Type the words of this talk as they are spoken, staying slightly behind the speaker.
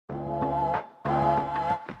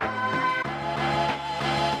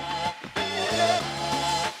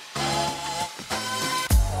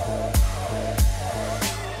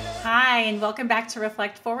and welcome back to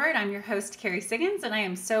Reflect Forward. I'm your host, Carrie Siggins, and I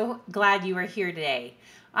am so glad you are here today.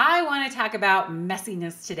 I want to talk about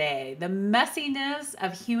messiness today, the messiness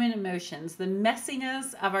of human emotions, the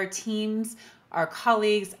messiness of our teams, our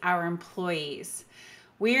colleagues, our employees.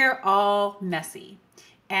 We're all messy.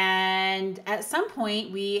 And at some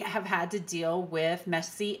point, we have had to deal with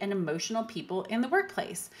messy and emotional people in the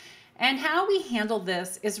workplace. And how we handle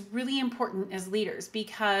this is really important as leaders,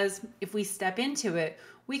 because if we step into it,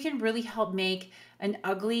 we can really help make an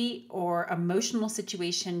ugly or emotional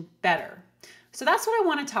situation better. So that's what I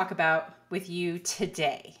want to talk about with you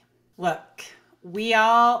today. Look, we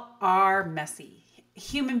all are messy.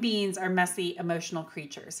 Human beings are messy, emotional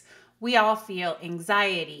creatures. We all feel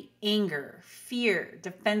anxiety, anger, fear,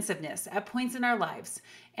 defensiveness at points in our lives.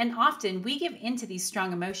 And often we give into these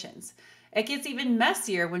strong emotions. It gets even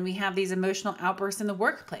messier when we have these emotional outbursts in the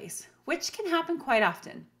workplace, which can happen quite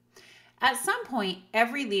often. At some point,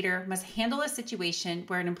 every leader must handle a situation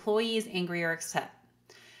where an employee is angry or upset.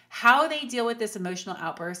 How they deal with this emotional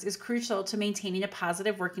outburst is crucial to maintaining a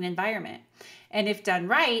positive working environment. And if done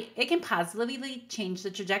right, it can positively change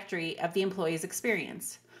the trajectory of the employee's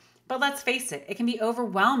experience. But let's face it, it can be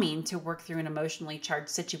overwhelming to work through an emotionally charged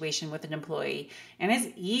situation with an employee, and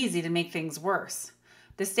it's easy to make things worse.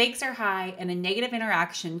 The stakes are high, and a negative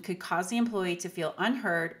interaction could cause the employee to feel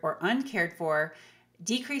unheard or uncared for,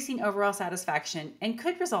 decreasing overall satisfaction, and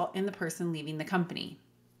could result in the person leaving the company.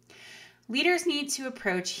 Leaders need to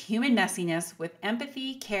approach human messiness with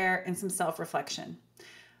empathy, care, and some self-reflection.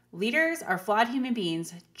 Leaders are flawed human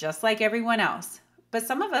beings, just like everyone else, but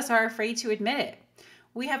some of us are afraid to admit it.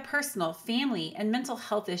 We have personal, family, and mental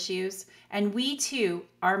health issues, and we too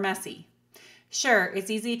are messy. Sure, it's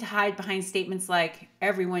easy to hide behind statements like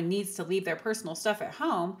everyone needs to leave their personal stuff at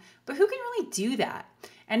home, but who can really do that?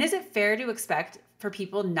 And is it fair to expect for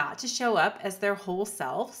people not to show up as their whole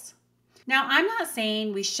selves? Now, I'm not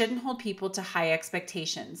saying we shouldn't hold people to high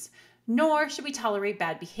expectations, nor should we tolerate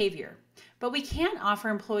bad behavior, but we can offer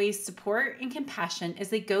employees support and compassion as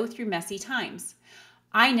they go through messy times.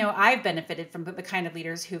 I know I've benefited from the kind of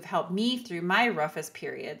leaders who've helped me through my roughest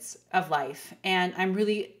periods of life, and I'm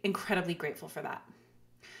really incredibly grateful for that.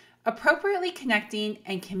 Appropriately connecting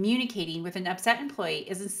and communicating with an upset employee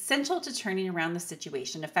is essential to turning around the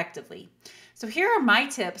situation effectively. So here are my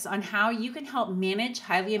tips on how you can help manage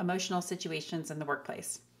highly emotional situations in the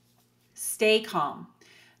workplace. Stay calm.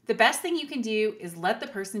 The best thing you can do is let the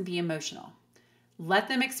person be emotional. Let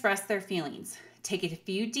them express their feelings. Take a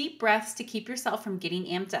few deep breaths to keep yourself from getting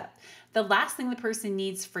amped up. The last thing the person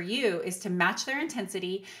needs for you is to match their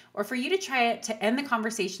intensity or for you to try to end the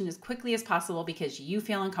conversation as quickly as possible because you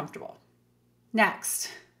feel uncomfortable. Next,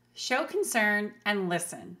 show concern and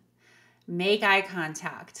listen. Make eye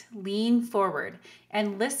contact, lean forward,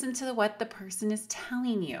 and listen to what the person is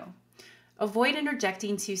telling you. Avoid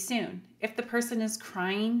interjecting too soon. If the person is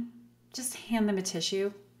crying, just hand them a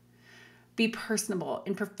tissue. Be personable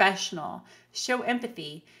and professional, show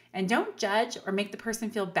empathy, and don't judge or make the person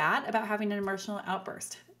feel bad about having an emotional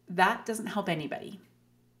outburst. That doesn't help anybody.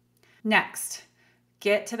 Next,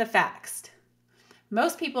 get to the facts.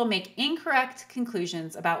 Most people make incorrect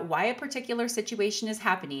conclusions about why a particular situation is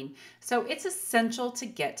happening, so it's essential to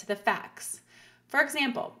get to the facts. For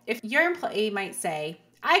example, if your employee might say,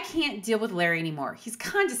 I can't deal with Larry anymore. He's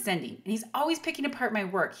condescending and he's always picking apart my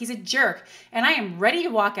work. He's a jerk and I am ready to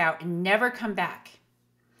walk out and never come back.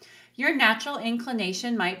 Your natural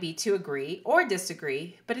inclination might be to agree or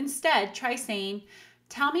disagree, but instead try saying,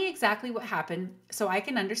 tell me exactly what happened so I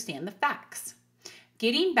can understand the facts.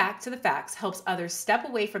 Getting back to the facts helps others step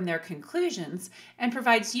away from their conclusions and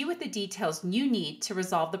provides you with the details you need to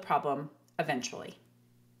resolve the problem eventually.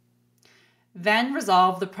 Then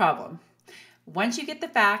resolve the problem. Once you get the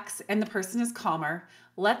facts and the person is calmer,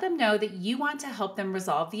 let them know that you want to help them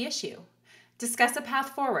resolve the issue. Discuss a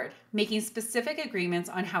path forward, making specific agreements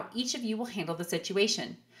on how each of you will handle the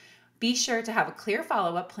situation. Be sure to have a clear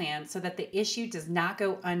follow-up plan so that the issue does not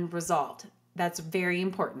go unresolved. That's very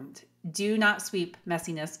important. Do not sweep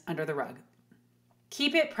messiness under the rug.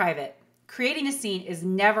 Keep it private. Creating a scene is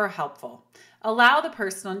never helpful. Allow the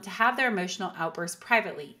person to have their emotional outburst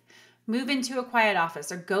privately. Move into a quiet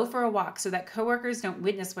office or go for a walk so that coworkers don't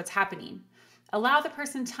witness what's happening. Allow the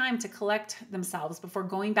person time to collect themselves before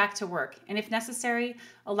going back to work, and if necessary,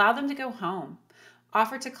 allow them to go home.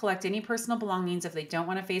 Offer to collect any personal belongings if they don't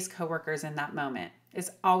want to face coworkers in that moment.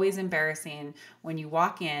 It's always embarrassing when you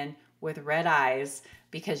walk in with red eyes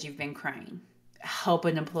because you've been crying. Help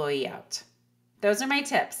an employee out. Those are my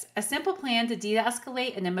tips. A simple plan to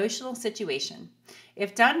de-escalate an emotional situation.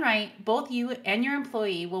 If done right, both you and your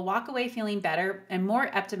employee will walk away feeling better and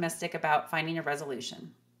more optimistic about finding a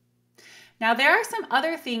resolution. Now, there are some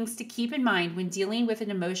other things to keep in mind when dealing with an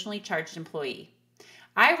emotionally charged employee.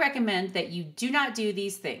 I recommend that you do not do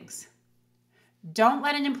these things. Don't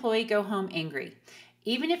let an employee go home angry.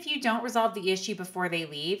 Even if you don't resolve the issue before they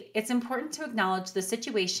leave, it's important to acknowledge the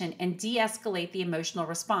situation and de-escalate the emotional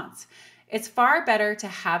response. It's far better to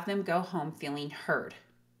have them go home feeling heard.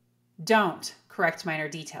 Don't correct minor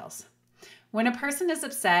details. When a person is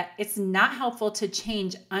upset, it's not helpful to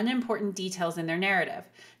change unimportant details in their narrative.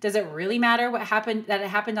 Does it really matter that it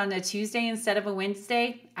happened on a Tuesday instead of a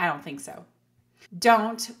Wednesday? I don't think so.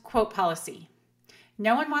 Don't quote policy.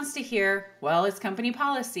 No one wants to hear, well, it's company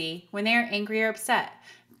policy, when they are angry or upset.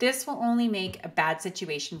 This will only make a bad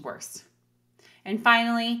situation worse. And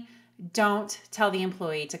finally, don't tell the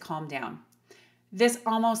employee to calm down. This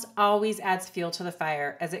almost always adds fuel to the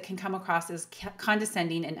fire, as it can come across as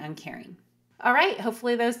condescending and uncaring. All right,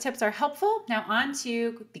 hopefully those tips are helpful. Now on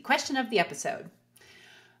to the question of the episode.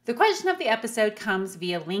 The question of the episode comes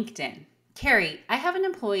via LinkedIn. Carrie, I have an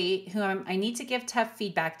employee who I need to give tough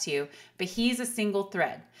feedback to, but he's a single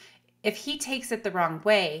thread. If he takes it the wrong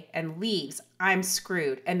way and leaves, I'm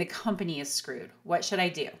screwed and the company is screwed. What should I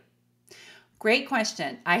do? Great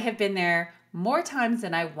question. I have been there more times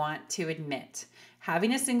than I want to admit.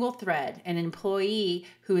 Having a single thread, an employee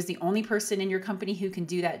who is the only person in your company who can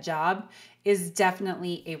do that job, is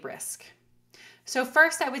definitely a risk. So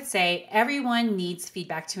first, I would say everyone needs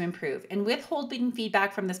feedback to improve, and withholding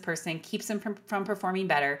feedback from this person keeps them from performing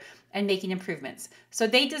better and making improvements. So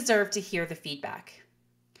they deserve to hear the feedback.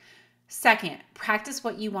 Second, practice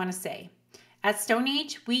what you want to say. At Stone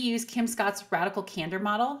Age, we use Kim Scott's radical candor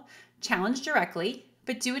model. Challenge directly,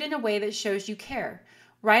 but do it in a way that shows you care.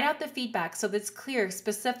 Write out the feedback so that it's clear,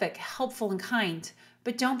 specific, helpful, and kind,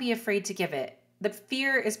 but don't be afraid to give it. The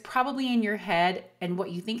fear is probably in your head, and what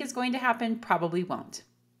you think is going to happen probably won't.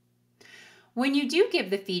 When you do give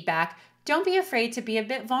the feedback, don't be afraid to be a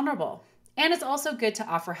bit vulnerable. And it's also good to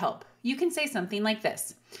offer help. You can say something like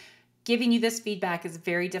this: giving you this feedback is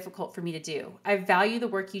very difficult for me to do. I value the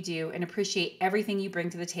work you do and appreciate everything you bring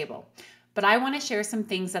to the table, but I want to share some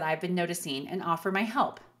things that I've been noticing and offer my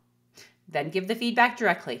help. Then give the feedback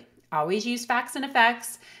directly. Always use facts and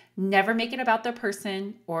effects. Never make it about their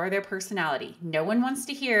person or their personality. No one wants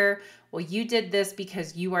to hear, well, you did this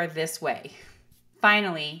because you are this way.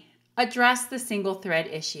 Finally, address the single thread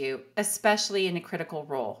issue, especially in a critical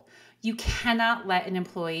role. You cannot let an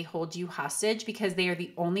employee hold you hostage because they are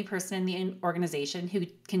the only person in the organization who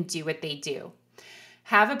can do what they do.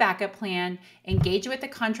 Have a backup plan, engage with a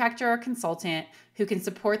contractor or consultant who can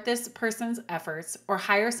support this person's efforts, or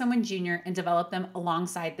hire someone junior and develop them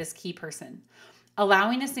alongside this key person.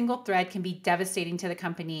 Allowing a single thread can be devastating to the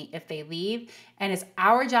company if they leave, and it's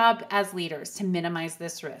our job as leaders to minimize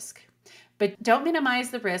this risk. But don't minimize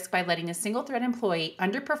the risk by letting a single thread employee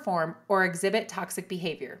underperform or exhibit toxic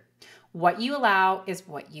behavior. What you allow is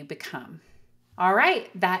what you become. All right,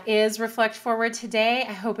 that is Reflect Forward today.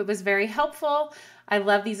 I hope it was very helpful. I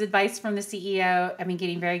love these advice from the CEO. I've been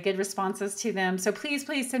getting very good responses to them. So please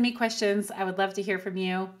send me questions. I would love to hear from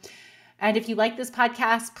you. And if you like this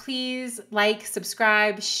podcast, please like,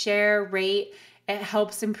 subscribe, share, rate. It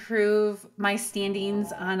helps improve my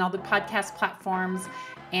standings on all the podcast platforms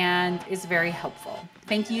and is very helpful.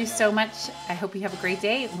 Thank you so much. I hope you have a great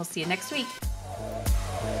day, and we'll see you next week.